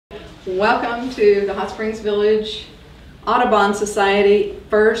Welcome to the Hot Springs Village Audubon Society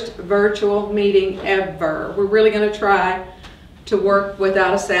first virtual meeting ever. We're really going to try to work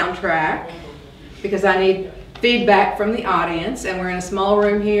without a soundtrack because I need feedback from the audience, and we're in a small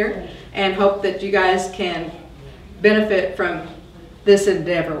room here and hope that you guys can benefit from this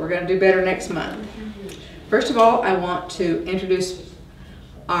endeavor. We're going to do better next month. First of all, I want to introduce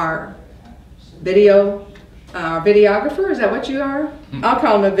our videographer. Is that what you are? I'll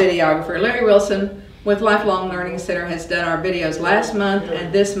call him a videographer. Larry Wilson with Lifelong Learning Center has done our videos last month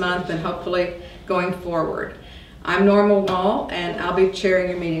and this month and hopefully going forward. I'm Norma Wall and I'll be chairing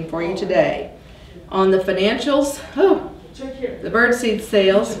your meeting for you today. On the financials, the birdseed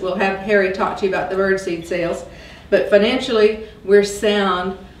sales, we'll have Harry talk to you about the birdseed sales, but financially we're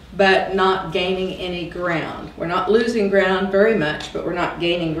sound but not gaining any ground. We're not losing ground very much, but we're not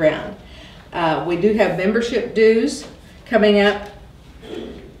gaining ground. We do have membership dues coming up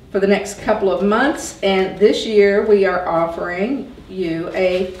for the next couple of months, and this year we are offering you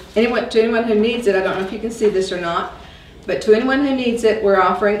anyone who needs it. I don't know if you can see this or not, but to anyone who needs it, we're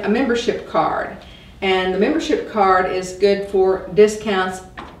offering a membership card, and the membership card is good for discounts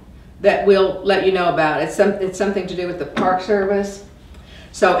that we'll let you know about. It's something to do with the Park Service.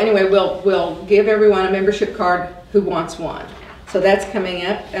 So anyway, we'll give everyone a membership card who wants one. So that's coming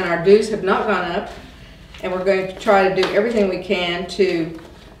up, and our dues have not gone up, and we're going to try to do everything we can to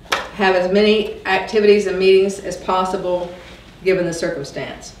have as many activities and meetings as possible given the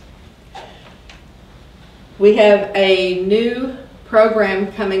circumstance. We have a new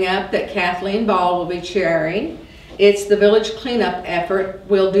program coming up that Kathleen Ball will be chairing. It's the Village Cleanup Effort.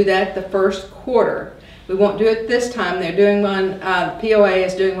 We'll do that the first quarter. We won't do it this time. They're doing one, POA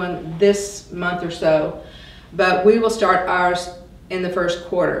is doing one this month or so, but we will start ours in the first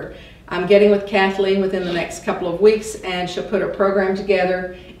quarter. I'm getting with Kathleen within the next couple of weeks, and she'll put a program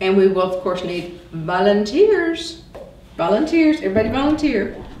together, and we will of course need volunteers. Everybody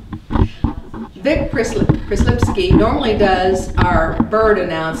volunteer. Vic Prislipski normally does our bird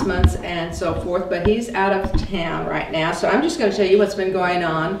announcements and so forth, but he's out of town right now, so I'm just going to tell you what's been going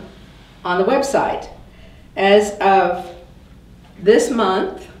on the website. As of this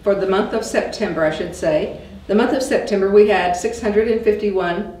month, for the month of September I should say, the month of September we had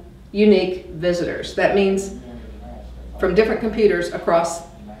 651 unique visitors. That means from different computers across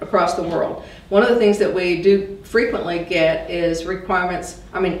the world. One of the things that we do frequently get is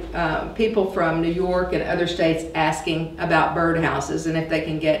people from New York and other states asking about birdhouses and if they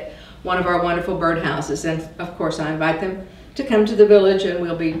can get one of our wonderful birdhouses. And of course I invite them to come to the village, and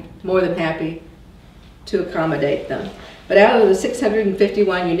we'll be more than happy to accommodate them. But out of the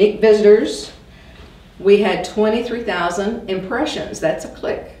 651 unique visitors, we had 23,000 impressions. That's a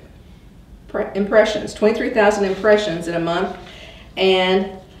click. Impressions, 23,000 impressions in a month,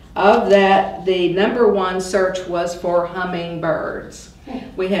 and of that, the #1 search was for hummingbirds.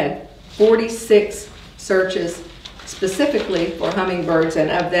 We had 46 searches specifically for hummingbirds,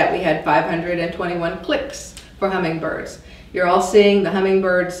 and of that we had 521 clicks for hummingbirds. You're all seeing the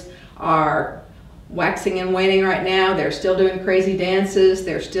hummingbirds are waxing and waning right now. They're still doing crazy dances.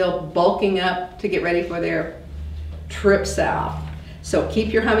 They're still bulking up to get ready for their trip south. So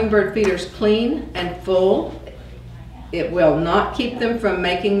keep your hummingbird feeders clean and full. It will not keep them from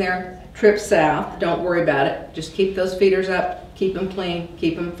making their trip south. Don't worry about it. Just keep those feeders up, keep them clean,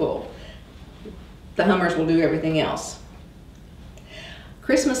 keep them full. The hummers will do everything else.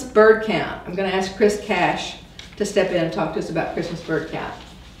 Christmas bird count. I'm going to ask Chris Cash to step in and talk to us about Christmas bird count.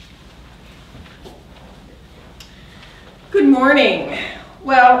 Good morning.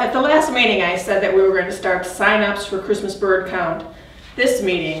 Well, at the last meeting I said that we were going to start sign-ups for Christmas bird count this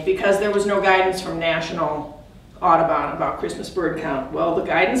meeting because there was no guidance from National Audubon about Christmas bird count. Well, the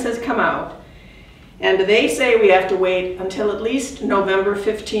guidance has come out, and they say we have to wait until at least November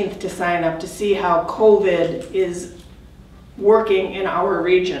 15th to sign up to see how COVID is working in our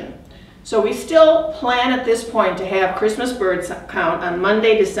region. So we still plan at this point to have Christmas bird count on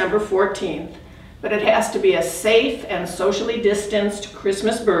Monday, December 14th. But it has to be a safe and socially distanced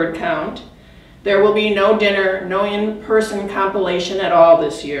Christmas bird count. There will be no dinner, no in-person compilation at all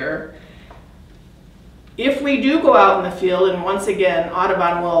this year. If we do go out in the field, and once again,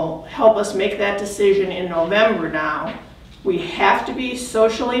 Audubon will help us make that decision in November now, we have to be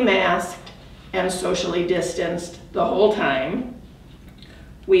socially masked and socially distanced the whole time.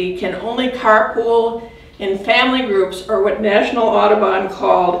 We can only carpool in family groups, or what National Audubon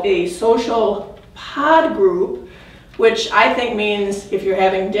called a social pod group, which I think means if you're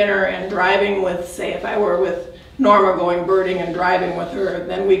having dinner and driving with, say if I were with Norma going birding and driving with her,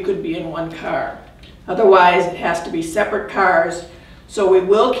 then we could be in one car. Otherwise it has to be separate cars So we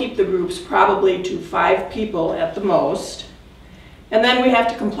will keep the groups probably to 5 people at the most. And then we have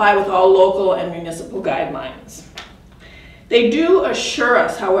to comply with all local and municipal guidelines. They do assure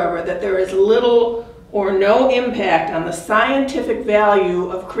us, however, that there is little or no impact on the scientific value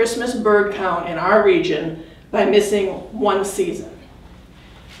of Christmas bird count in our region by missing one season.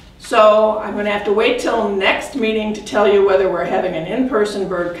 So I'm going to have to wait till next meeting to tell you whether we're having an in-person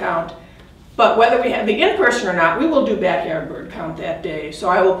bird count. But whether we have the in-person or not, we will do backyard bird count that day. So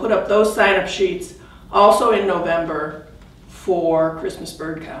I will put up those sign-up sheets also in November for Christmas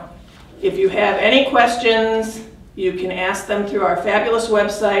bird count. If you have any questions, you can ask them through our fabulous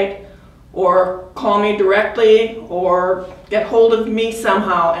website, or call me directly, or get hold of me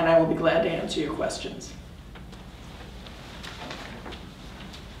somehow, and I will be glad to answer your questions.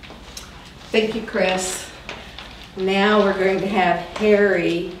 Thank you, Chris. Now we're going to have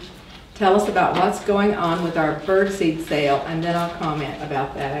Harry tell us about what's going on with our birdseed sale, and then I'll comment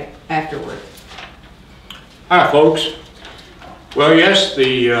about that afterward. Hi, folks. Well, yes,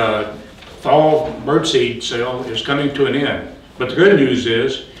 the fall birdseed sale is coming to an end, but the good news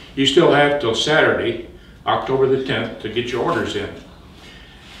is you still have till Saturday, October the 10th, to get your orders in.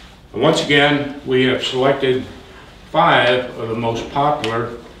 And once again, we have selected 5 of the most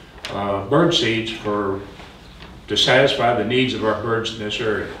popular bird seeds to satisfy the needs of our birds in this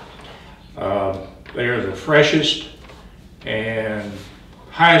area. They are the freshest and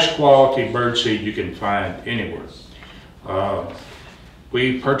highest quality bird seed you can find anywhere.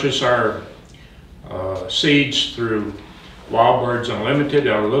 We purchase our seeds through Wild Birds Unlimited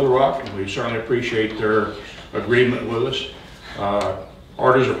out of Little Rock, and we certainly appreciate their agreement with us.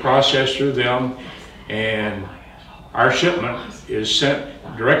 Orders are processed through them, and our shipment is sent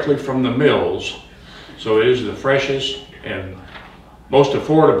directly from the mills, so it is the freshest and most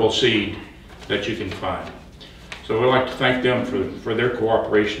affordable seed that you can find. So we'd like to thank them for their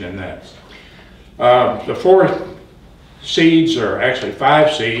cooperation in that. The 4 seeds, or actually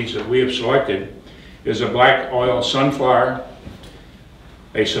 5 seeds that we have selected, is a black oil sunflower,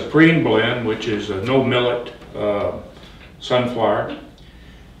 a supreme blend, which is a no millet sunflower,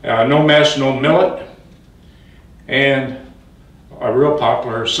 no mess, no millet, and a real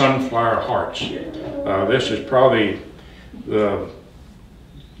popular sunflower hearts. This is probably the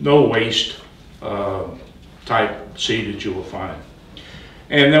no waste type seed that you will find.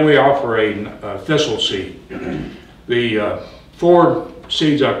 And then we offer a thistle seed. The 4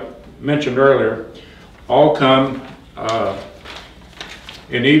 seeds I mentioned earlier all come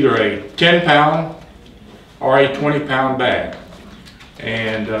in either a 10-pound or a 20-pound bag.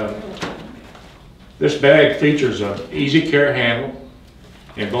 And this bag features an easy care handle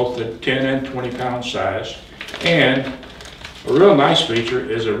in both the 10 and 20-pound size. And a real nice feature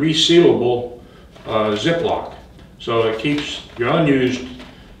is a resealable Ziploc. So it keeps your unused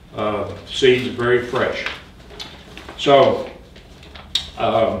seeds very fresh. So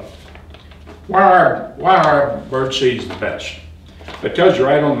why are bird seeds the best? It tells you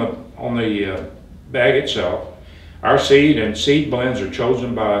right on the bag itself. Our seed and seed blends are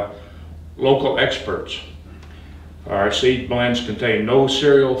chosen by local experts. Our seed blends contain no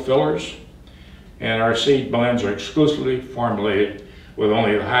cereal fillers, and our seed blends are exclusively formulated with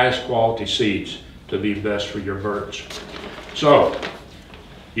only the highest quality seeds to be best for your birds. So,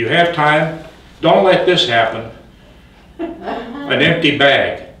 you have time. Don't let this happen. An empty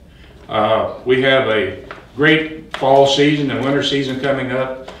bag. We have a great fall season and winter season coming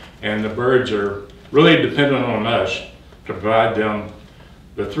up, and the birds are really dependent on us to provide them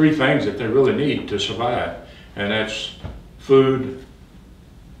the 3 things that they really need to survive, and that's food,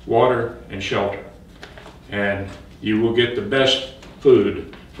 water, and shelter. And you will get the best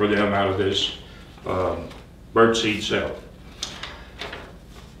food for them out of this birdseed sale.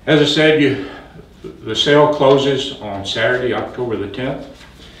 As I said, the sale closes on Saturday, October the 10th.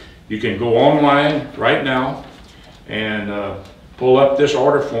 You can go online right now and pull up this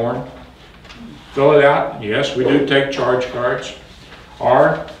order form, fill it out. Yes, we do take charge cards,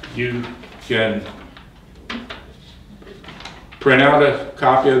 or you can print out a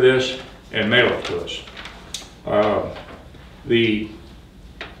copy of this and mail it to us. The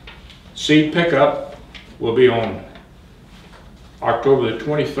seed pickup will be on October the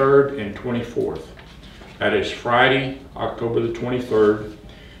 23rd and 24th. That is Friday, October the 23rd,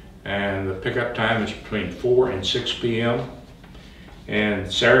 and the pickup time is between 4 and 6 p.m.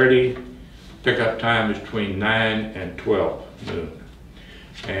 And Saturday, pickup time is between 9 and 12 noon.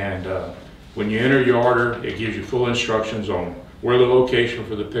 And when you enter your order, it gives you full instructions on where the location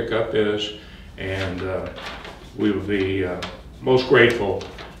for the pickup is, and we will be most grateful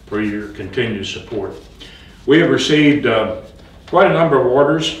for your continued support. We have received quite a number of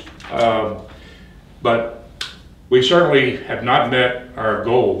orders, but we certainly have not met our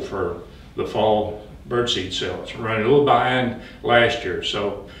goal for the fall birdseed sales. We're running a little behind last year,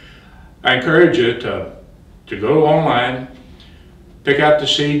 so I encourage you to go online, pick out the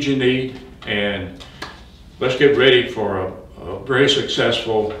seeds you need, and let's get ready for a very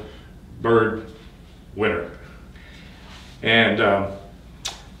successful bird winter. And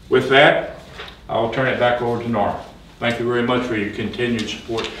with that, I'll turn it back over to Nora. Thank you very much for your continued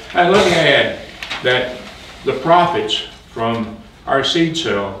support. And let me add that the profits from our seed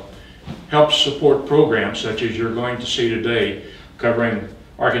sale helps support programs such as you're going to see today covering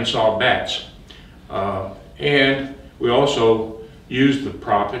Arkansas bats. And we also use the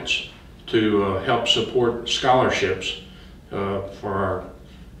profits to help support scholarships for our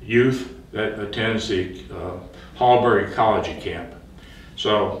youth that attends the Hallberg Ecology Camp.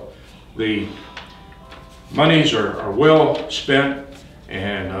 So the monies are well spent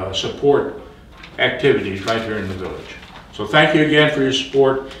and support activities right here in the village. So thank you again for your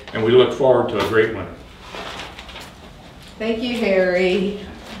support, and we look forward to a great winter. Thank you, Harry.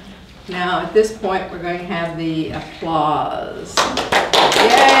 Now, at this point, we're going to have the applause.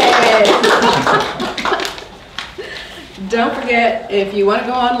 Yay! Don't forget, if you want to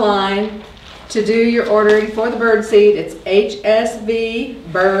go online to do your ordering for the birdseed, it's hsvbirds.org.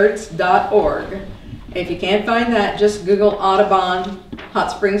 If you can't find that, just Google Audubon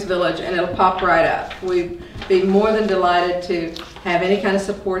Hot Springs Village and it'll pop right up. We'd be more than delighted to have any kind of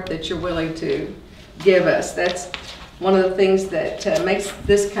support that you're willing to give us. That's one of the things that makes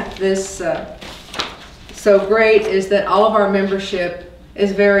this so great, is that all of our membership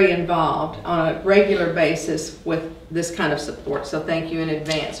is very involved on a regular basis with this kind of support. So thank you in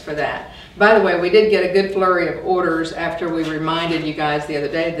advance for that. By the way, we did get a good flurry of orders after we reminded you guys the other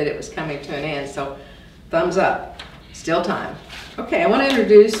day that it was coming to an end. So thumbs up, still time. Okay, I want to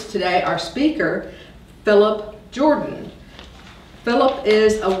introduce today our speaker, Philip Jordan. Philip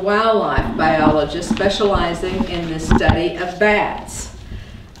is a wildlife biologist specializing in the study of bats.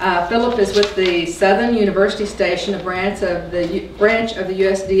 Philip is with the Southern University Station, a branch of the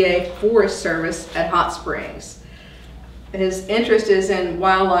USDA Forest Service at Hot Springs. His interest is in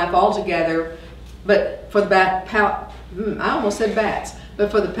wildlife altogether, but for the I almost said bats,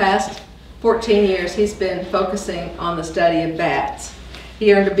 but for the past 14 years he's been focusing on the study of bats.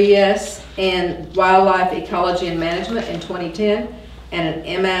 He earned a BS in Wildlife Ecology and Management in 2010 and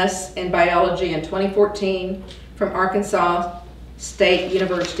an MS in Biology in 2014 from Arkansas State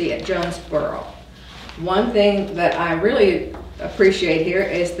University at Jonesboro. One thing that I really appreciate here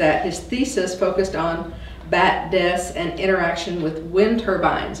is that his thesis focused on bat deaths and interaction with wind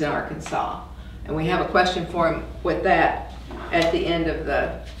turbines in Arkansas. And we have a question for him with that at the end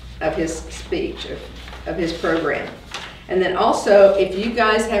of his speech, of his program. And then also, if you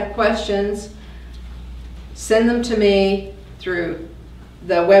guys have questions, send them to me through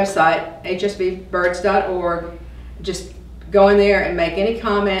the website, hsvbirds.org. Just go in there and make any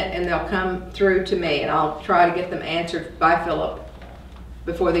comment and they'll come through to me, and I'll try to get them answered by Philip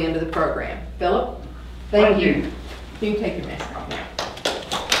before the end of the program. Philip, thank you. You can take your mask off now.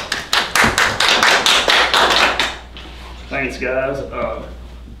 Thanks, guys.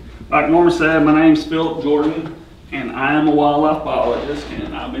 Like Norma said, my name's Philip Jordan, and I am a wildlife biologist,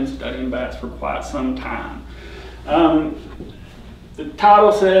 and I've been studying bats for quite some time. The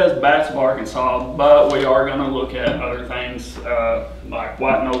title says Bats of Arkansas, but we are going to look at other things like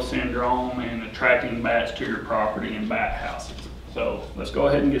white nose syndrome and attracting bats to your property and bat houses. So let's go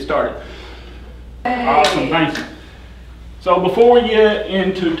ahead and get started. Hey. Awesome, thank you. So before we get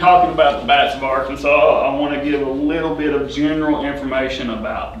into talking about the bats of Arkansas, I want to give a little bit of general information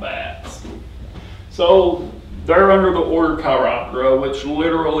about bats. So they're under the order Chiroptera, which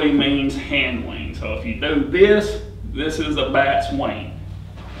literally means hand wing. So if you do this, this is a bat's wing.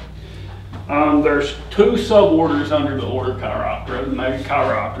 There's two suborders under the order Chiroptera, the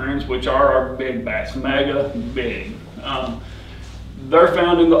Megachiropterans, which are our big bats, mega, big. They're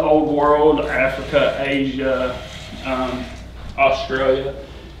found in the Old World, Africa, Asia, Australia,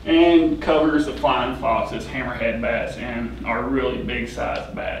 and covers the flying foxes, hammerhead bats, and our really big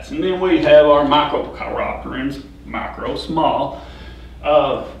sized bats. And then we have our Microchiropterans, micro, small.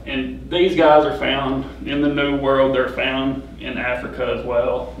 And these guys are found in the New World. They're found in Africa as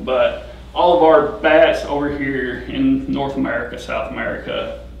well. But all of our bats over here in North America, South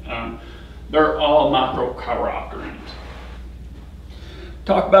America, they're all Microchiropterans.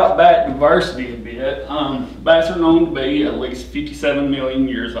 Talk about bat diversity a bit. Bats are known to be at least 57 million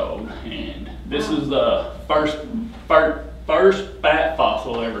years old. And this is the first bat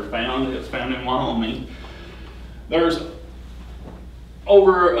fossil ever found. It's found in Wyoming. There's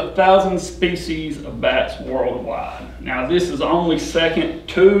over 1,000 species of bats worldwide. Now this is only second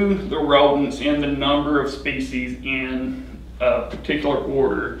to the rodents in the number of species in a particular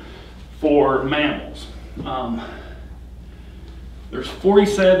order for mammals. There's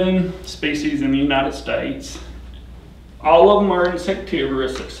 47 species in the United States. All of them are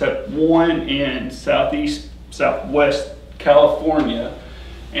insectivorous except one in southwest California,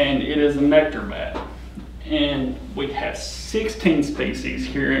 and it is a nectar bat. And we have 16 species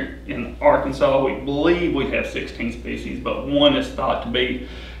here in Arkansas. We believe we have 16 species, but one is thought to be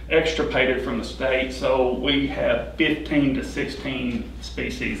extirpated from the state, so we have 15 to 16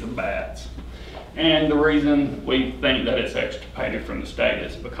 species of bats. And the reason we think that it's extirpated from the state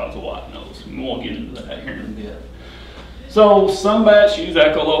is because of white-nose, and we'll get into that here in a bit. So some bats use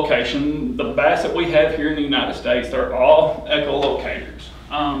echolocation. The bats that we have here in the United States, they're all echolocators.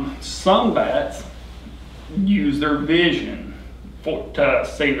 Some bats use their vision to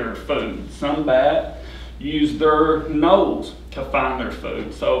see their food. Some bats use their nose to find their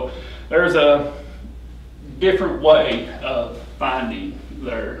food. So there's a different way of finding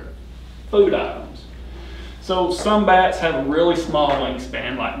their food items. So some bats have a really small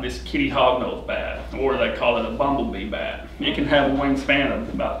wingspan, like this kitty hognose bat, or they call it a bumblebee bat. It can have a wingspan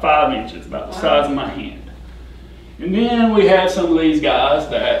of about 5 inches, about the size of my hand. And then we have some of these guys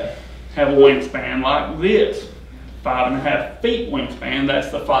that have a wingspan like this, 5.5 feet wingspan.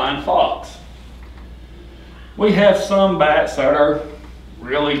 That's the flying fox. We have some bats that are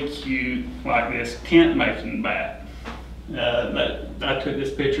really cute, like this tent making bat. I took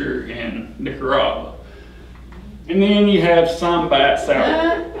this picture in Nicaragua. And then you have some bats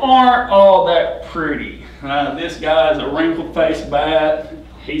that aren't all that pretty. This guy's a wrinkle-faced bat.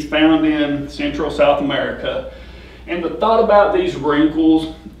 He's found in Central South America. And the thought about these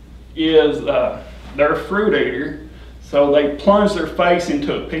wrinkles is they're a fruit eater. So they plunge their face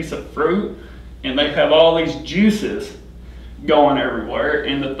into a piece of fruit and they have all these juices going everywhere.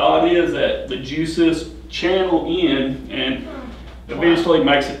 And the thought is that the juices channel in and eventually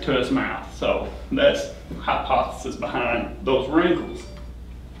makes it to his mouth. So that's the hypothesis behind those wrinkles.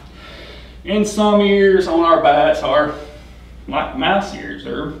 And some ears on our bats are like mouse ears.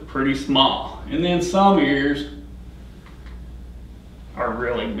 They're pretty small. And then some ears are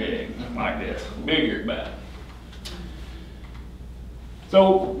really big, like this, big-eared bat.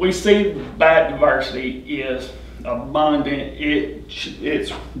 So we see bat diversity is abundant.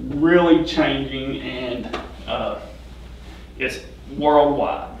 It's really changing, and it's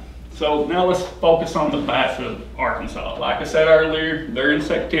worldwide. So now let's focus on the bats of Arkansas. Like I said earlier, they're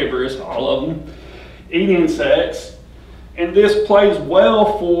insectivorous. All of them eat insects, and this plays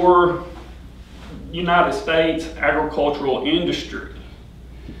well for United States agricultural industry.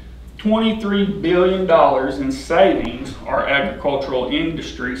 $23 billion in savings our agricultural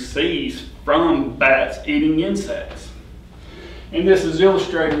industry sees from bats eating insects. And this is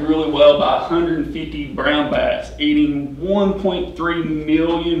illustrated really well by 150 brown bats eating 1.3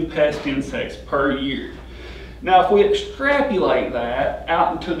 million pest insects per year. Now, if we extrapolate that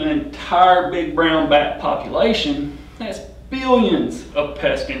out into the entire big brown bat population, that's billions of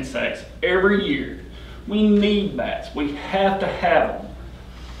pest insects every year. We need bats. We have to have them.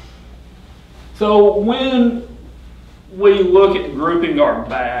 So when we look at grouping our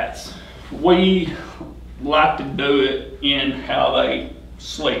bats, we like to do it in how they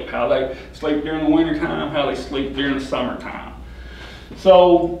sleep during the wintertime, how they sleep during the summertime.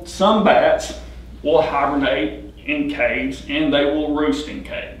 So some bats will hibernate in caves and they will roost in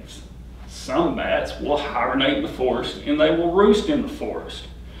caves. Some bats will hibernate in the forest and they will roost in the forest.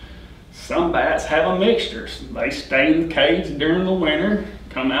 Some bats have a mixture. They stay in caves during the winter,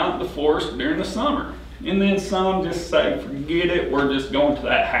 come out in the forest during the summer. And then some just say, forget it, we're just going to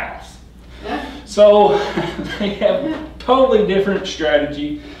that house. So they have totally different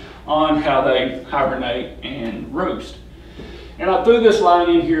strategy on how they hibernate and roost. And I threw this line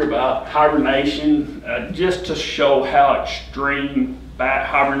in here about hibernation just to show how extreme bat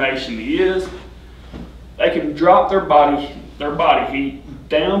hibernation is. They can drop their body heat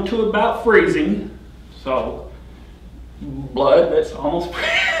down to about freezing. So blood that's almost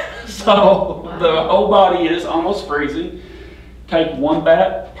so the whole body is almost freezing. Take one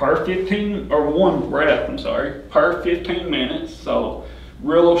bat per 15, or one breath, I'm sorry, per 15 minutes. So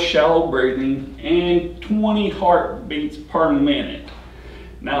real shallow breathing and 20 heartbeats per minute.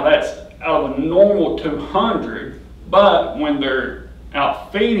 Now that's out of a normal 200, but when they're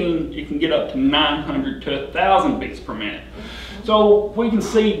out feeding, it can get up to 900 to 1,000 beats per minute. So we can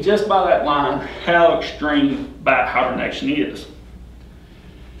see just by that line how extreme bat hibernation is.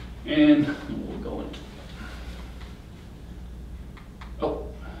 And we'll go into,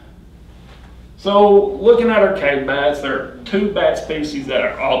 So looking at our cave bats, there are 2 bat species that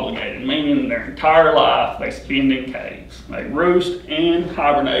are obligated, meaning their entire life they spend in caves. They roost and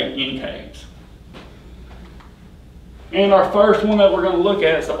hibernate in caves. And our first one that we're going to look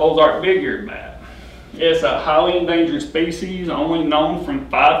at is the Ozark big-eared bat. It's a highly endangered species, only known from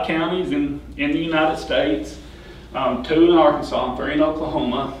 5 counties in the United States, 2 in Arkansas and 3 in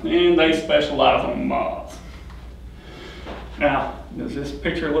Oklahoma, and they specialize on moths. Now, does this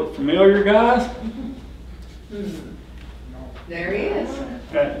picture look familiar, guys? There he is.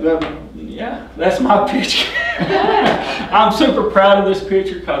 Yeah, that's my picture. I'm super proud of this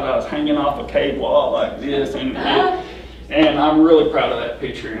picture because I was hanging off a cave wall like this, and I'm really proud of that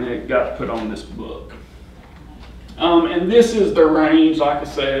picture, and it got put on this book. And this is the range, like I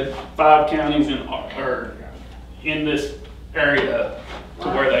said, 5 counties in this area to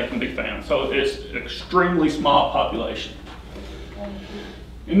where they can be found. So it's an extremely small population.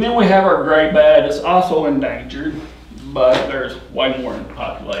 And then we have our gray bat. It's also endangered, but there's way more in the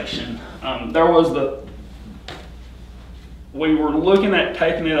population. We were looking at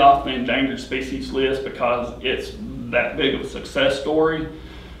taking it off the endangered species list because it's that big of a success story.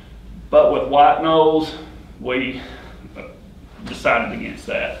 But with white nose, we decided against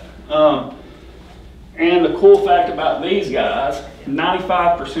that. And the cool fact about these guys,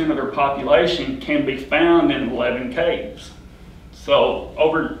 95% of their population can be found in 11 caves. So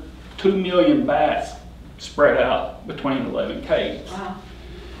over 2 million bats spread out between 11 caves. Wow.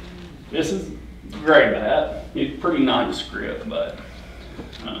 This is gray bat. It's pretty nondescript, but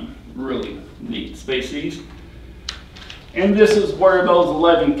really neat species. And this is where those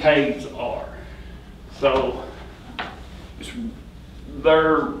 11 caves are. So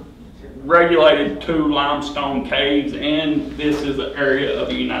they're regulated to limestone caves, and this is an area of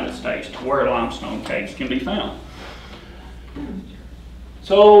the United States to where limestone caves can be found.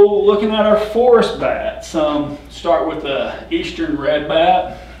 So looking at our forest bats, start with the eastern red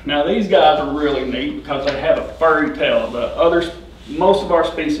bat. Now these guys are really neat because they have a furry tail. Most of our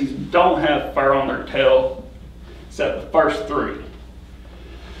species don't have fur on their tail except the first 3.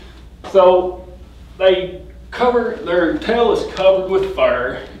 So their tail is covered with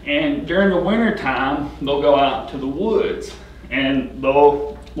fur, and during the winter time they'll go out to the woods and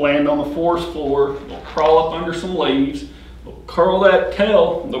they'll land on the forest floor, they'll crawl up under some leaves, they'll curl that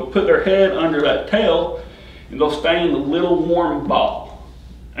tail, they'll put their head under that tail, and they'll stay in the little warm ball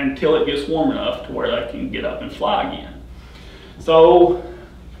until it gets warm enough to where they can get up and fly again. So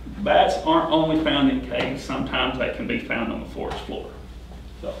bats aren't only found in caves, sometimes they can be found on the forest floor.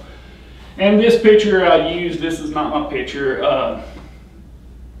 So, and this picture I used, this is not my picture,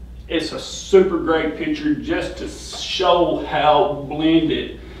 it's a super great picture just to show how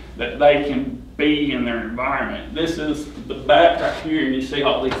blended that they can be in their environment. This is the bat right here, and you see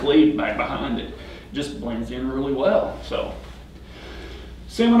all these leaves back behind it. It just blends in really well. So,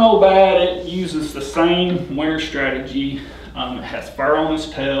 Seminole bat, it uses the same winter strategy. It has fur on its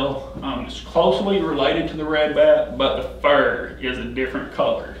tail. It's closely related to the red bat, but the fur is a different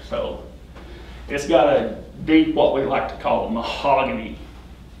color. So, it's got a deep, what we like to call a mahogany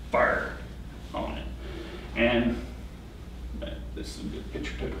fur on it. And this is a good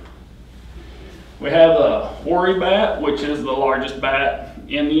picture too. We have the hoary bat, which is the largest bat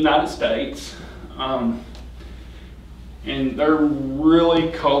in the United States. And they're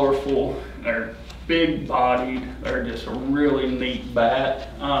really colorful. They're big bodied. They're just a really neat bat.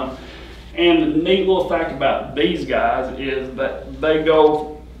 And the neat little fact about these guys is that they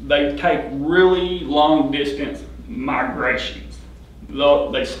take really long distance migrations.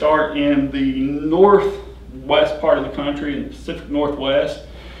 They start in the northwest part of the country, in the Pacific Northwest,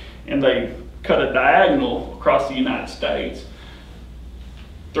 and they cut a diagonal across the United States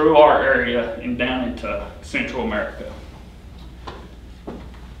through our area and down into Central America.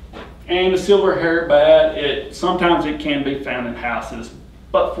 And the silver-haired bat, sometimes it can be found in houses,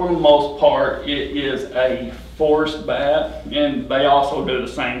 but for the most part it is a forest bat, and they also do the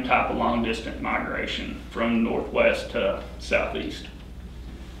same type of long-distance migration from northwest to southeast.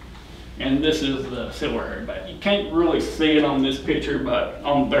 And this is the silver-haired bat. You can't really see it on this picture, but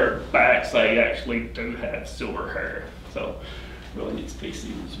on their backs they actually do have silver hair. So really neat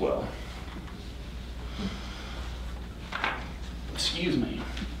species as well. Excuse me.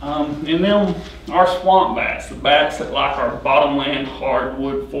 And then our swamp bats, the bats that like our bottomland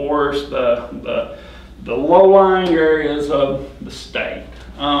hardwood forest, the low-lying areas of the state.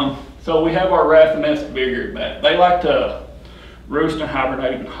 So we have our raffinest big-eared bat. They like to roost and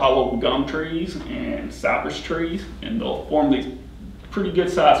hibernate in hollow gum trees and cypress trees, and they'll form these pretty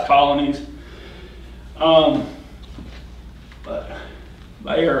good-sized colonies. But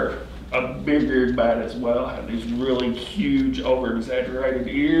they are a big-eared bat as well. Have these really huge, over-exaggerated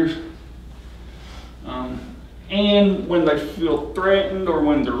ears. And when they feel threatened or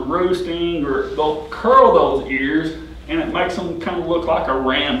when they're roosting, or they'll curl those ears, and it makes them kind of look like a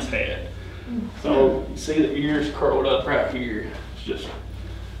ram's head. So you see the ears curled up right here. It's just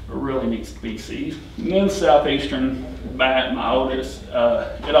a really neat species. And then southeastern bat, my oldest,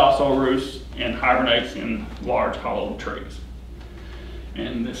 it also roosts and hibernates in large hollow trees.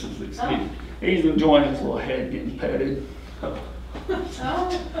 And this is he's enjoying his little head getting petted.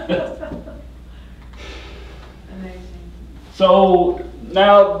 Amazing. So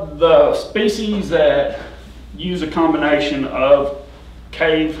now the species that use a combination of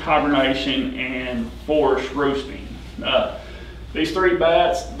cave hibernation and forest roosting. These three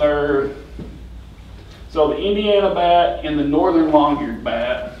bats, so the Indiana bat and the northern long-eared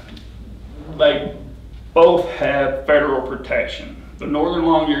bat, they both have federal protection. The northern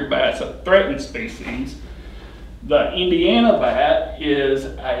long-eared bat's a threatened species. The Indiana bat is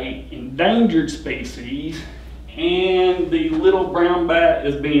an endangered species, and the little brown bat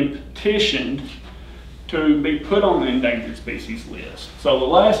is being petitioned to be put on the endangered species list. So the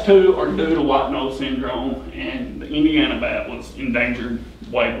last two are due to white nose syndrome, and the Indiana bat was endangered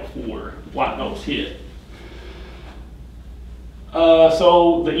way before white nose hit.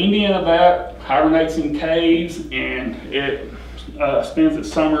 So the Indiana bat hibernates in caves, and it spends its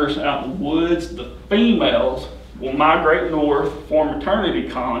summers out in the woods. The females will migrate north, form maternity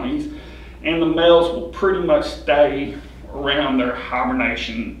colonies, and the males will pretty much stay around their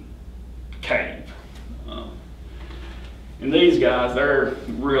hibernation cave. And these guys, they're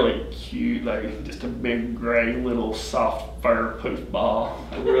really cute. They're just a big gray little soft fur poof ball.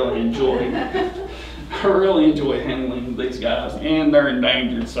 I really enjoy handling these guys, and they're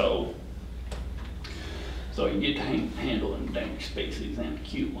endangered, so you get to handle an endangered species and a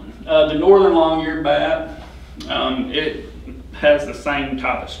cute one. The northern long-eared bat, it has the same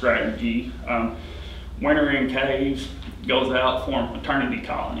type of strategy. Winter in caves, goes out, forms maternity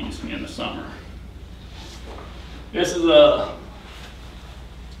colonies in the summer. This is a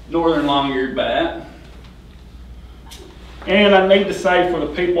northern long-eared bat. And I need to say, for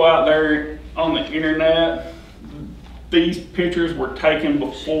the people out there on the internet, these pictures were taken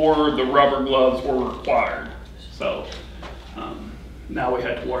before the rubber gloves were required. So now we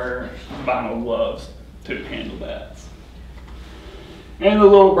have to wear vinyl gloves to handle bats. And the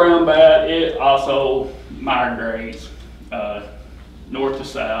little brown bat, it also migrates north to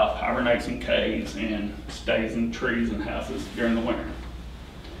south, hibernates in caves, and stays in trees and houses during the winter.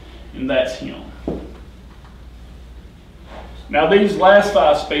 And that's him. Now these last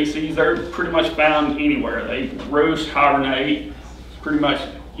five species, they're pretty much found anywhere. They roost, hibernate, pretty much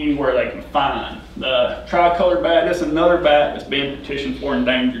anywhere they can find. The tricolored bat, that's another bat that's being petitioned for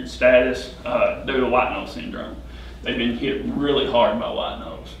endangered status due to white nose syndrome. They've been hit really hard by white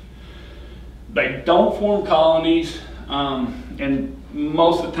nose. They don't form colonies, and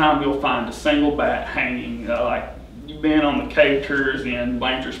most of the time you'll find a single bat hanging. Like you've been on the cave tours in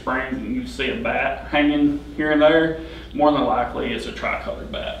Blanchard Springs and you see a bat hanging here and there, more than likely it's a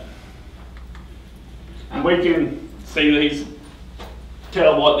tricolored bat. And we can see these,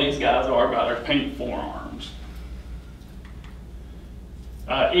 tell what these guys are by their pink forearms.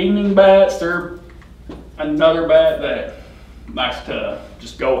 Evening bats, they're another bat that likes to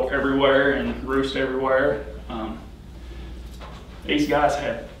just go everywhere and roost everywhere. These guys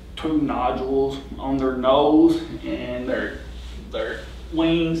have two nodules on their nose, and their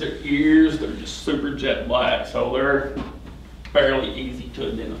wings, their ears, they're just super jet black, so they're fairly easy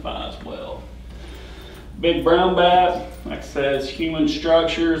to identify as well. Big brown bat, like I said, human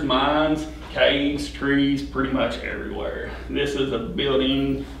structures, mines, caves, trees, pretty much everywhere. This is a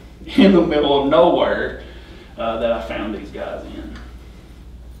building in the middle of nowhere that I found these guys in.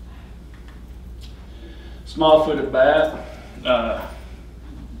 Small-footed bat,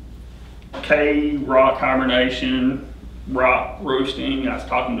 cave, rock hibernation, rock roosting. I was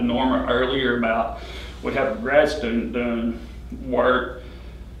talking to Norma earlier about, we have a grad student doing work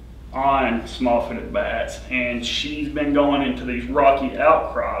on small-footed bats, and she's been going into these rocky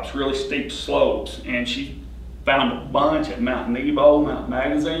outcrops, really steep slopes, and she found a bunch at Mount Nebo, Mount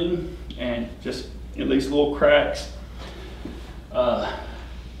Magazine, and just in these little cracks.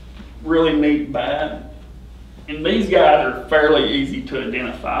 Really neat bat. And these guys are fairly easy to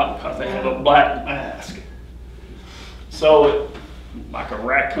identify because they have a black mask. So like a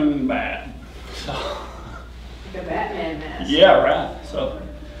raccoon bat. So, Like a Batman mask. yeah, right. So,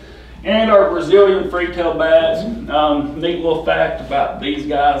 and our Brazilian free-tailed bats, neat little fact about these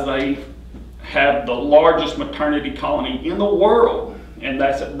guys, they have the largest maternity colony in the world. and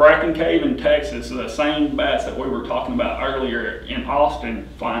that's at Bracken Cave in Texas. The same bats that we were talking about earlier in Austin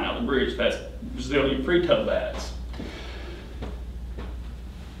flying out the bridge. That's Brazilian free-tailed bats.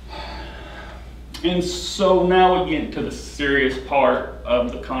 And so now we get into the serious part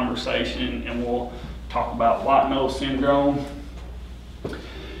of the conversation, and we'll talk about white nose syndrome.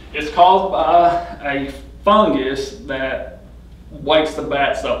 It's caused by a fungus that wakes the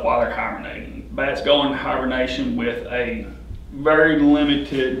bats up while they're hibernating. Bats go into hibernation with a very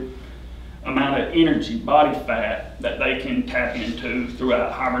limited amount of energy, body fat, that they can tap into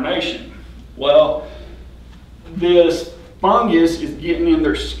throughout hibernation. Well, this fungus is getting in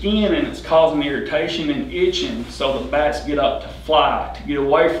their skin and it's causing irritation and itching, so the bats get up to fly, to get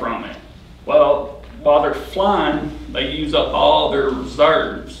away from it. Well, while they're flying, they use up all their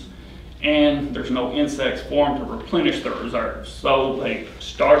reserves, and there's no insects for them to replenish their reserves. So they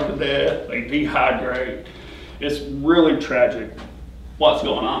starve to death, they dehydrate. It's really tragic what's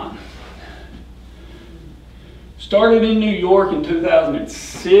going on. Started in New York in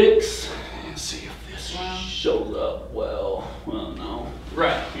 2006. Let's see if this shows up well. Well, no,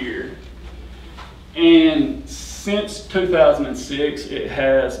 right here. And since 2006, it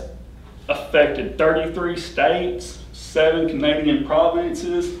has affected 33 states, 7 Canadian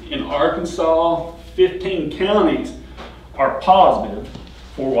provinces. In Arkansas, 15 counties are positive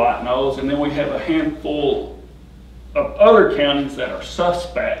for white nose, and then we have a handful of other counties that are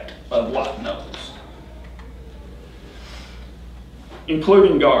suspect of white nose,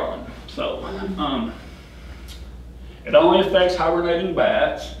 including Garland. So it only affects hibernating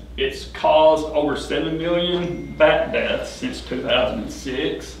bats. It's caused over 7 million bat deaths since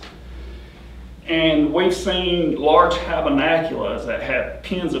 2006. And we've seen large habernaculas that have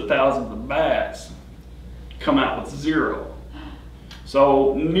tens of thousands of bats come out with 0.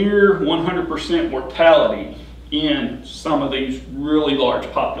 So near 100% mortality in some of these really large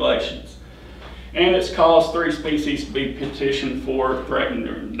populations. And it's caused 3 species to be petitioned for threatened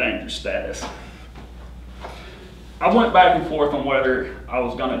or endangered status. I went back and forth on whether I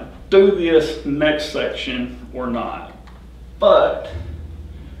was going to do this next section or not. But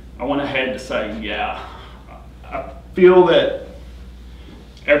I went ahead to say, yeah, I feel that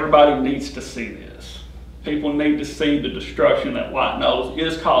everybody needs to see this. People need to see the destruction that white nose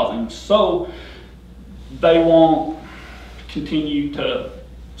is causing, so they won't continue to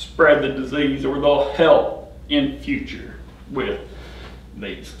spread the disease, or they'll help in future with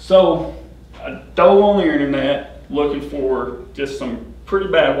these. So I dove on the internet looking for just some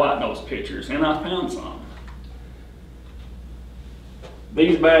pretty bad white nose pictures, and I found some.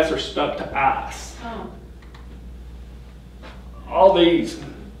 These bats are stuck to ice. Oh. All these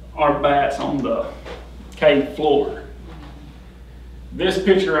are bats on the cave floor. This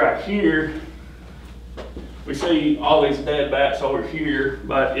picture right here, we see all these dead bats over here,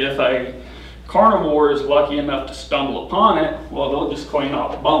 but if a carnivore is lucky enough to stumble upon it, well, they'll just clean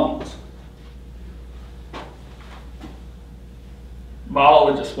off the bones. Ball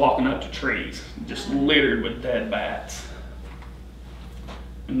are just walking up to trees, just littered with dead bats.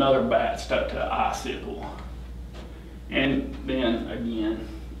 Another bat stuck to an icicle. And then again,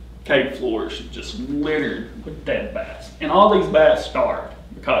 cave floors just littered with dead bats. And all these bats starved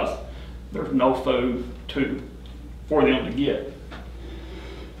because there's no food for them to get.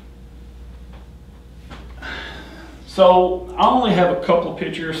 So I only have a couple of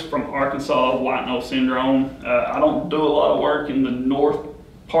pictures from Arkansas of white nose syndrome. I don't do a lot of work in the north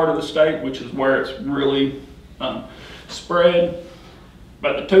part of the state, which is where it's really spread.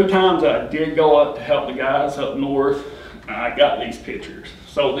 But the 2 times I did go up to help the guys up north, I got these pictures.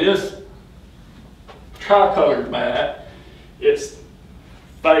 So this tricolored bat, its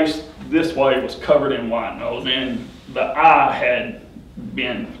face this way was covered in white nose, and the eye had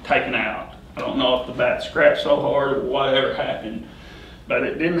been taken out. I don't know if the bat scratched so hard or whatever happened, but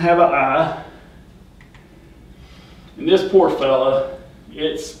it didn't have an eye. And this poor fella,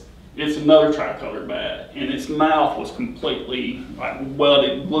 it's another tricolored bat, and its mouth was completely like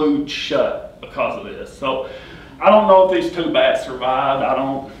welded, glued shut because of this. So I don't know if these 2 bats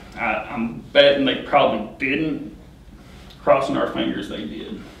survived. I'm betting they probably didn't. Crossing our fingers they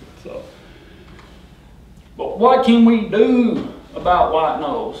did. So, but what can we do about white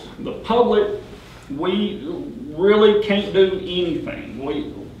nose? The public, we really can't do anything.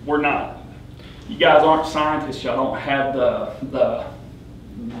 We're not. You guys aren't scientists. Y'all don't have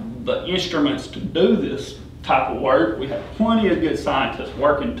the instruments to do this type of work. We have plenty of good scientists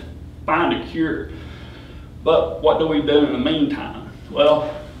working to find a cure. But what do we do in the meantime?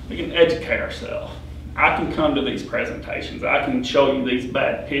 Well, we can educate ourselves. I can come to these presentations. I can show you these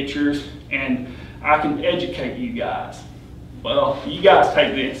bad pictures, and I can educate you guys. Well, you guys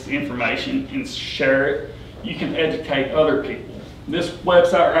take this information and share it. You can educate other people. This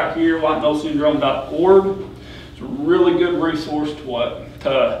website right here, whitenosesyndrome.org, is a really good resource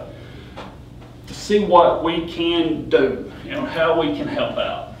to see what we can do and how we can help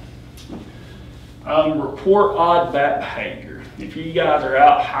out. Report odd bat behavior. If you guys are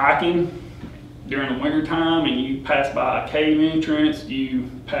out hiking during the winter time and you pass by a cave entrance, you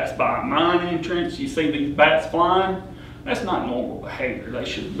pass by a mine entrance, you see these bats flying, that's not normal behavior. They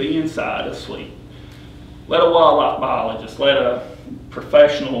should be inside asleep. Let a wildlife biologist, let a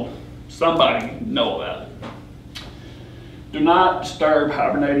professional, somebody know about it. Do not disturb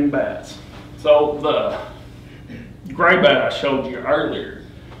hibernating bats. So the gray bat I showed you earlier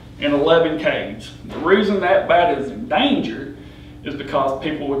in 11 caves, the reason that bat is in danger is because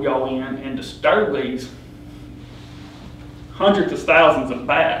people would go in and disturb these hundreds of thousands of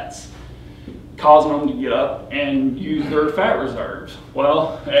bats, causing them to get up and use their fat reserves.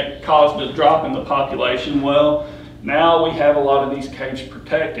 Well, it caused a drop in the population. Well, now we have a lot of these caves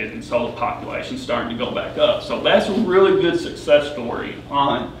protected, and so the population's starting to go back up. So that's a really good success story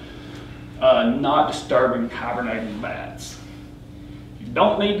on not disturbing hibernating bats. You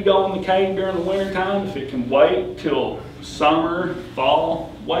don't need to go in the cave during the winter time. If it can wait till summer,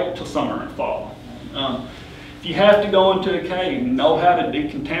 fall, wait till summer and fall. If you have to go into a cave, know how to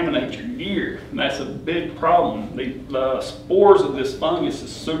decontaminate your gear. And that's a big problem. The spores of this fungus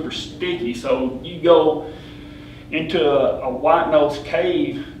is super sticky, so you go into a white-nosed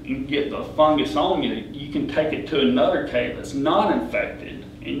cave and get the fungus on you, you can take it to another cave that's not infected,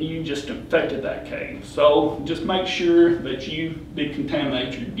 and you just infected that cave. So just make sure that you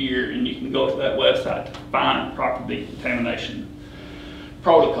decontaminate your gear, and you can go to that website to find proper decontamination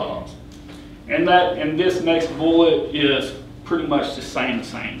protocols. And this next bullet is pretty much the same.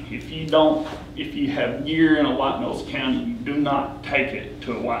 If you have gear in a white-nosed county, you do not take it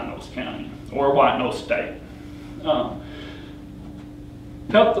to a white-nosed county or a white-nosed state.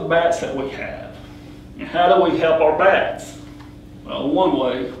 Help the bats that we have. And how do we help our bats? Well, one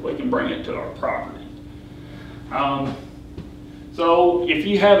way, we can bring it to our property. So if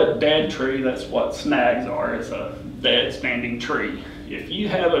you have a dead tree, that's what snags are, it's a dead standing tree. If you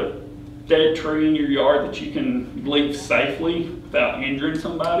have a dead tree in your yard that you can leave safely without injuring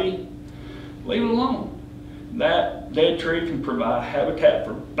somebody, leave it alone. That dead tree can provide habitat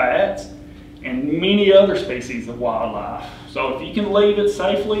for bats and many other species of wildlife. So if you can leave it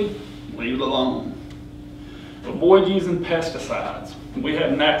safely, leave it alone. Avoid using pesticides. We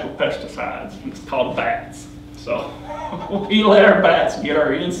have natural pesticides, and it's called bats. So we let our bats get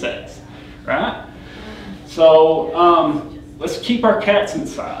our insects, right? So let's keep our cats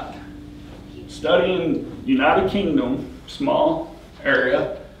inside. Study in United Kingdom, small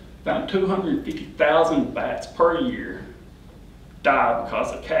area, found 250,000 bats per year die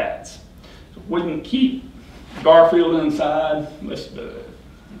because of cats. So we can keep Garfield inside, let's do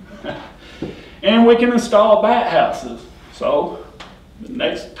it. And we can install bat houses. So the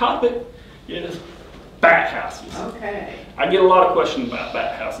next topic is bat houses. Okay. I get a lot of questions about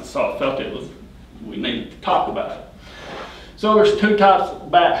bat houses, so I felt we needed to talk about it. So there's two types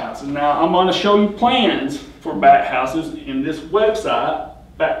of bat houses. Now I'm going to show you plans for bat houses in this website,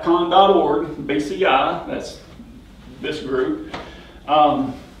 batcon.org, BCI, that's this group.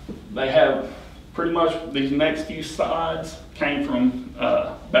 They have pretty much these next few slides came from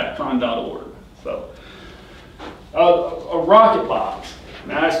batcon.org. So a rocket box.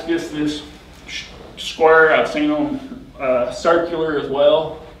 Now it's just this square. I've seen them circular as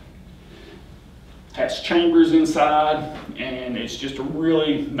well. Has chambers inside, and it's just a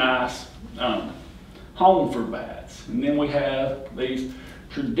really nice home for bats. And then we have these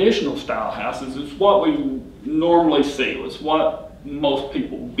traditional style houses. It's what we normally see. It's what most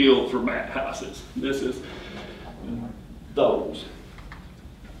people build for bat houses. This is those.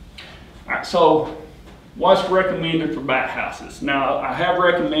 All right, so what's recommended for bat houses? Now, I have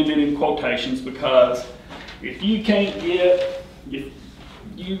recommended in quotations because if you can't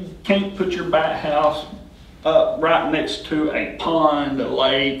put your bat house up right next to a pond, a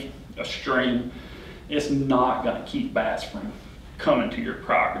lake, a stream, it's not going to keep bats from coming to your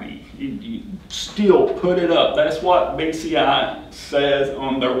property. You still put it up. That's what BCI says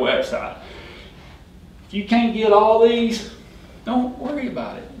on their website. If you can't get all these, don't worry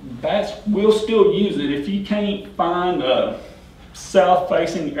about it. Bats will still use it. If you can't find a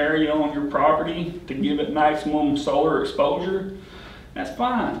south-facing area on your property to give it maximum solar exposure, that's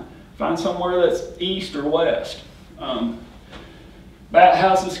fine. Find somewhere that's east or west. Bat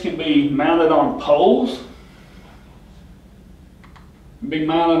houses can be mounted on poles, be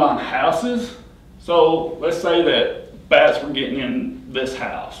mounted on houses. So let's say that bats were getting in this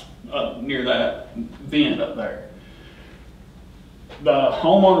house up near that vent up there. The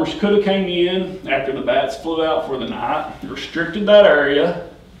homeowners could have came in after the bats flew out for the night, restricted that area,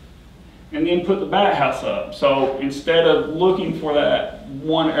 and then put the bat house up. So instead of looking for that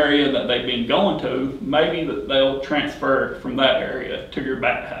one area that they've been going to, maybe that they'll transfer from that area to your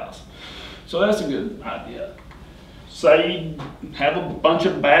bat house. So that's a good idea. Say you have a bunch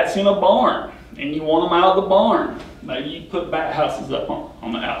of bats in a barn and you want them out of the barn. Maybe you put bat houses up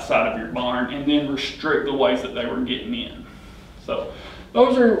on the outside of your barn and then restrict the ways that they were getting in. So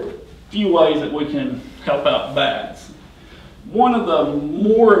those are a few ways that we can help out bats. One of the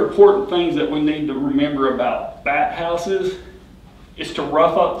more important things that we need to remember about bat houses is to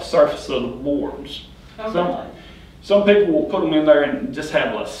rough up the surface of the boards. Okay. Some people will put them in there and just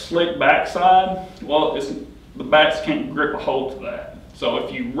have a slick backside. Well, the bats can't grip a hold to that. So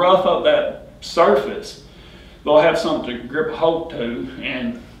if you rough up that surface, they'll have something to grip a hold to,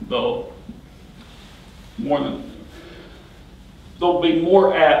 and they'll be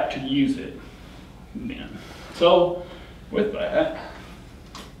more apt to use it then. So with that,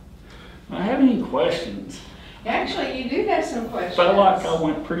 do I have any questions? Actually, you do have some questions. Felt like I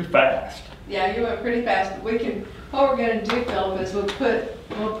went pretty fast. Yeah, you went pretty fast. What we're going to do, Philip, is we'll put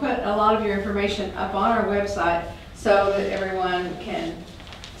a lot of your information up on our website so that everyone can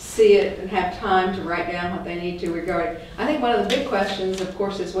see it and have time to write down what they need to regarding. I think one of the big questions, of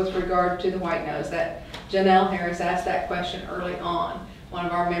course, is with regard to the white nose. That Janelle Harris asked that question early on, one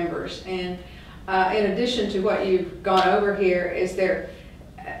of our members. And in addition to what you've gone over here, is there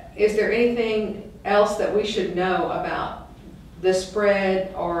anything else that we should know about the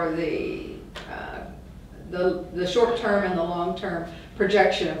spread or the short-term and the long-term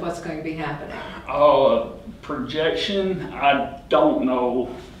projection of what's going to be happening? Projection, I don't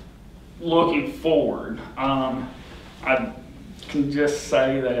know. Looking forward, I can just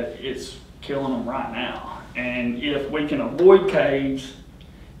say that it's killing them right now. And if we can avoid caves,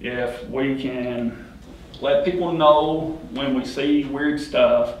 if we can let people know when we see weird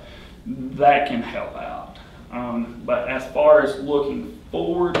stuff, that can help out. But as far as looking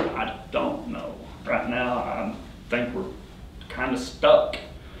forward, I don't know. Right now, I think we're kind of stuck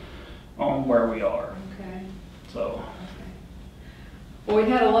on where we are. Okay. So. Okay. Well, we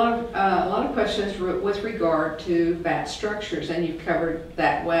had a lot of questions with regard to bat structures, and you've covered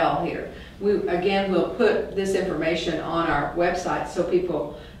that well here. We'll put this information on our website so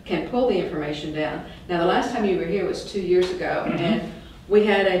people can pull the information down. Now, the last time you were here was 2 years ago, Mm-hmm. and we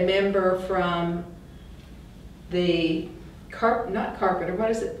had a member from the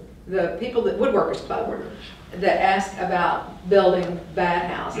the people that Woodworkers Club that asked about building bat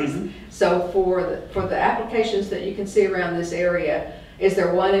houses. Mm-hmm. So for the applications that you can see around this area, is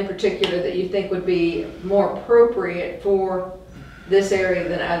there one in particular that you think would be more appropriate for this area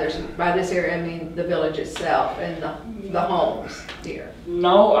than others? By this area, I mean the village itself and the homes here.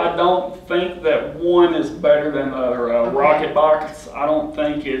 No, I don't think that one is better than the other. Okay. Rocket Box, I don't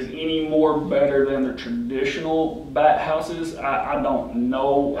think is any more better than the traditional bat houses. I don't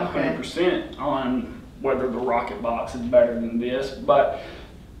know 100% on whether the Rocket Box is better than this, but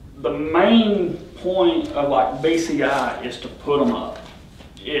the main point of like BCI is to put them up.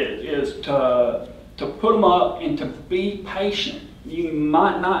 It is to put them up and to be patient. You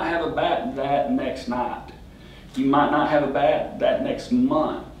might not have a bat that next night. You might not have a bat that next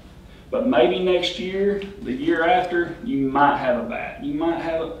month. But maybe next year, the year after, you might have a bat. You might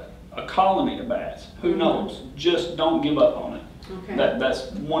have a colony of bats. Who knows? Just don't give up on it. Okay.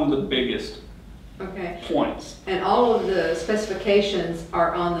 That's one of the biggest points. And all of the specifications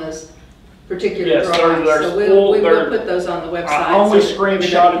are on those particular Yes, drawings. there's So we will put those on the website. I only so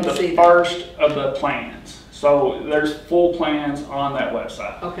screenshotted everybody can see the them. first of the plans. So there's full plans on that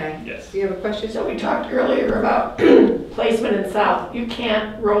website. Okay. Yes. Do you have a question? So we talked earlier about placement in south. You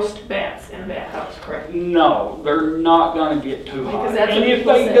can't roast bats in a bat house, correct? No, they're not going to get too hot. Because that's And what if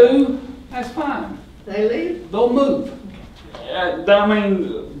people they say. do, that's fine. They leave? They'll move. I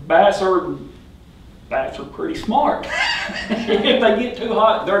mean, bats are pretty smart. If they get too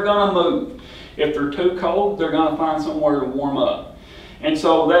hot, they're going to move. If they're too cold, they're going to find somewhere to warm up. And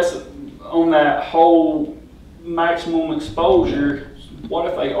so that's on that whole maximum exposure. What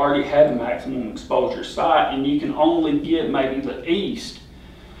if they already had a maximum exposure site and you can only get maybe the east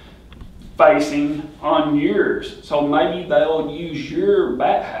facing on yours? So maybe they'll use your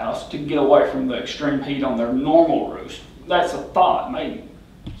bat house to get away from the extreme heat on their normal roost. That's a thought, maybe.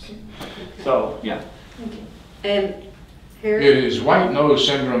 So, yeah. And Harry? Is white nose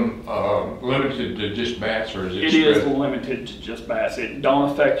syndrome limited to just bats, or is it It spread? is limited to just bats. It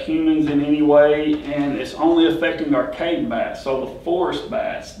don't affect humans in any way, and it's only affecting our cave bats. So the forest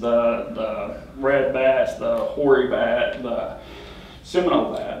bats, the red bats, the hoary bat, the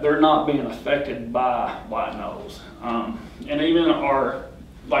Seminole bat, they're not being affected by white nose. And even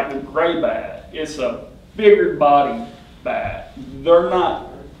like the gray bat, it's a bigger body bat. They're not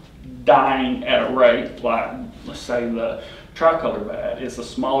dying at a rate like, let's say, the tricolor bat. It's a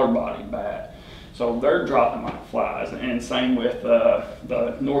smaller body bat. So they're dropping like flies. And same with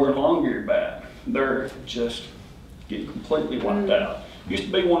the northern long-eared bat. They're just getting completely wiped out. Used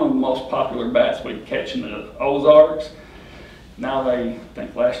to be one of the most popular bats we catch in the Ozarks. Now I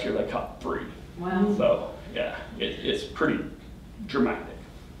think last year they caught 3. Wow. So yeah, it's pretty dramatic.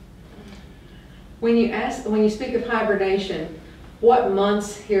 When you speak of hibernation, what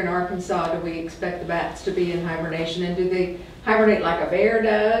months here in Arkansas do we expect the bats to be in hibernation? And do they hibernate like a bear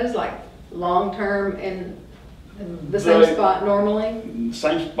does, like long term in the same spot normally?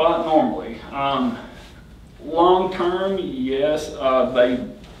 Same spot normally. Long term, yes, they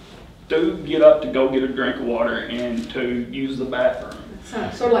do get up to go get a drink of water and to use the bathroom.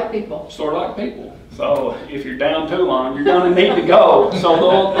 Sort of like people. Sort of like people. So if you're down too long, you're going to need to go. So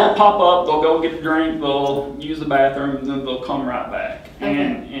they'll pop up, they'll go get a drink, they'll use the bathroom, and then they'll come right back. Okay.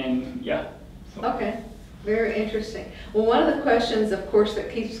 And yeah. So. Okay, very interesting. Well, one of the questions, of course,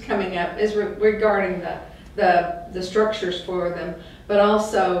 that keeps coming up is regarding the structures for them, but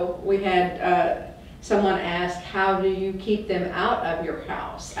also we had someone ask, how do you keep them out of your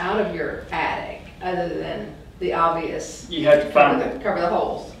house, out of your attic, other than the obvious? You have to cover the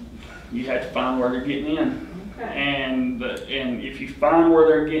holes. You have to find where they're getting in. Okay. And if you find where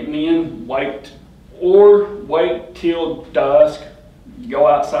they're getting in, wait till dusk, go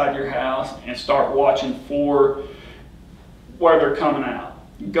outside your house and start watching for where they're coming out.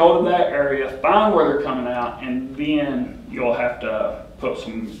 Go to that area, find where they're coming out, and then you'll have to put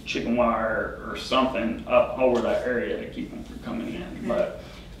some chicken wire or something up over that area to keep them from coming in. Okay. But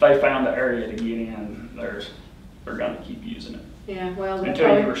if they found the area to get in, they're going to keep using it. Yeah, well,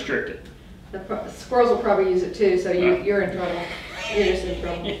 Until you restrict it. The squirrels will probably use it too, so you're in trouble. You're just in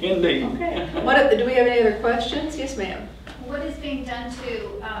trouble. Indeed. Okay. Do we have any other questions? Yes, ma'am. What is being done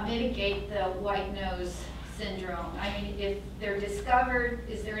to mitigate the white nose syndrome? I mean, if they're discovered,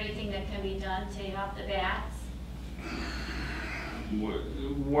 is there anything that can be done to help the bats?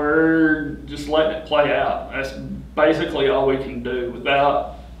 We're just letting it play out. That's basically all we can do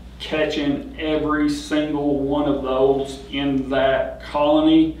without catching every single one of those in that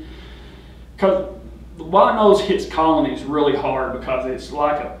colony. Because the white nose hits colonies really hard because it's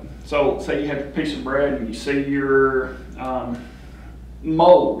like so say you have a piece of bread and you see your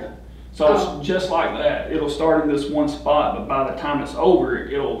mold. So it's just like that. It'll start in this one spot, but by the time it's over,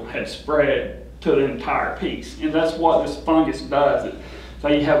 it'll have spread to the entire piece. And that's what this fungus does. So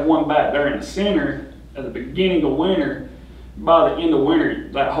you have one bat there in the center at the beginning of winter. By the end of winter,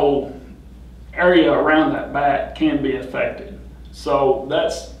 that whole area around that bat can be affected. So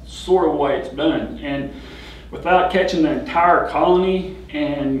that's sort of the way it's done. And without catching the entire colony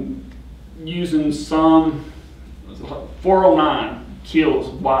and using some, 409 kills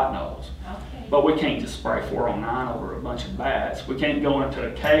white nose. Okay. But we can't just spray 409 over a bunch of bats. We can't go into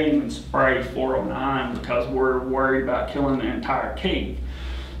a cave and spray 409 because we're worried about killing the entire cave.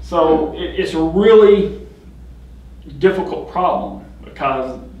 So it's a really difficult problem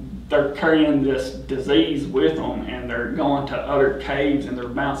because they're carrying this disease with them and they're going to other caves and they're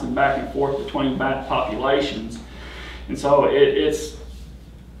bouncing back and forth between bat populations. And so it's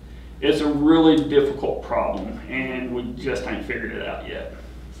a really difficult problem and we just ain't figured it out yet.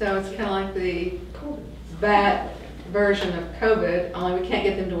 So it's kind of like the bat version of COVID, only we can't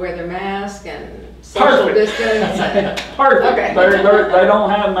get them to wear their mask and social distance. Perfect. Okay. They don't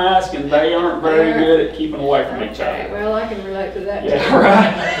have masks and they aren't very good at keeping away from each other. Well, I can relate to that. Yeah,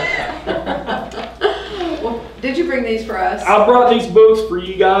 right. Well, did you bring these for us? I brought these books for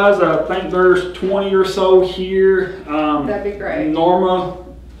you guys. I think there's 20 or so here. That'd be great. Norma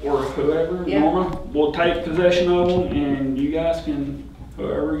or whoever, yeah. Norma, will take possession of them and you guys can,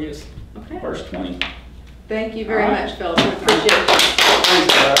 whoever gets first 20. Thank you very much, Philip. We appreciate it.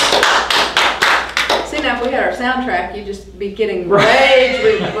 Thanks, guys. See, now if we had our soundtrack, you'd just be getting rage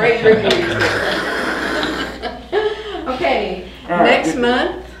reviews here. Okay, next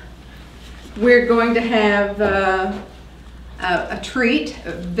month we're going to have a treat.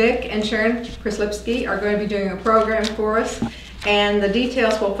 Vic and Sharon Krislipski are going to be doing a program for us, and the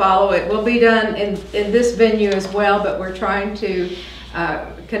details will follow. It will be done in this venue as well, but we're trying to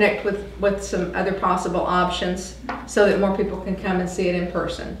connect with some other possible options so that more people can come and see it in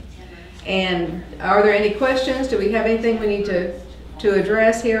person. And are there any questions? Do we have anything we need to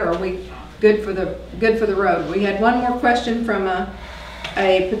address here? Are we good for the road? We had one more question from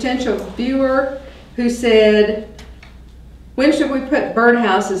a potential viewer who said, when should we put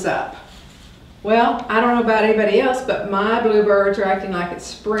birdhouses up? Well, I don't know about anybody else, but my bluebirds are acting like it's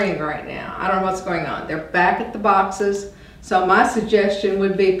spring right now. I don't know what's going on. They're back at the boxes. So my suggestion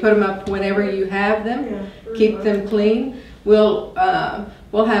would be put them up whenever you have them. Keep them clean. We'll have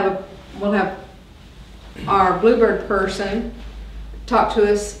our bluebird person talk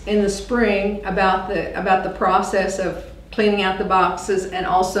to us in the spring about the process of cleaning out the boxes, and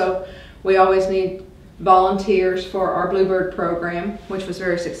also we always need volunteers for our bluebird program, which was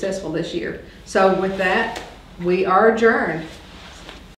very successful this year. So with that, we are adjourned.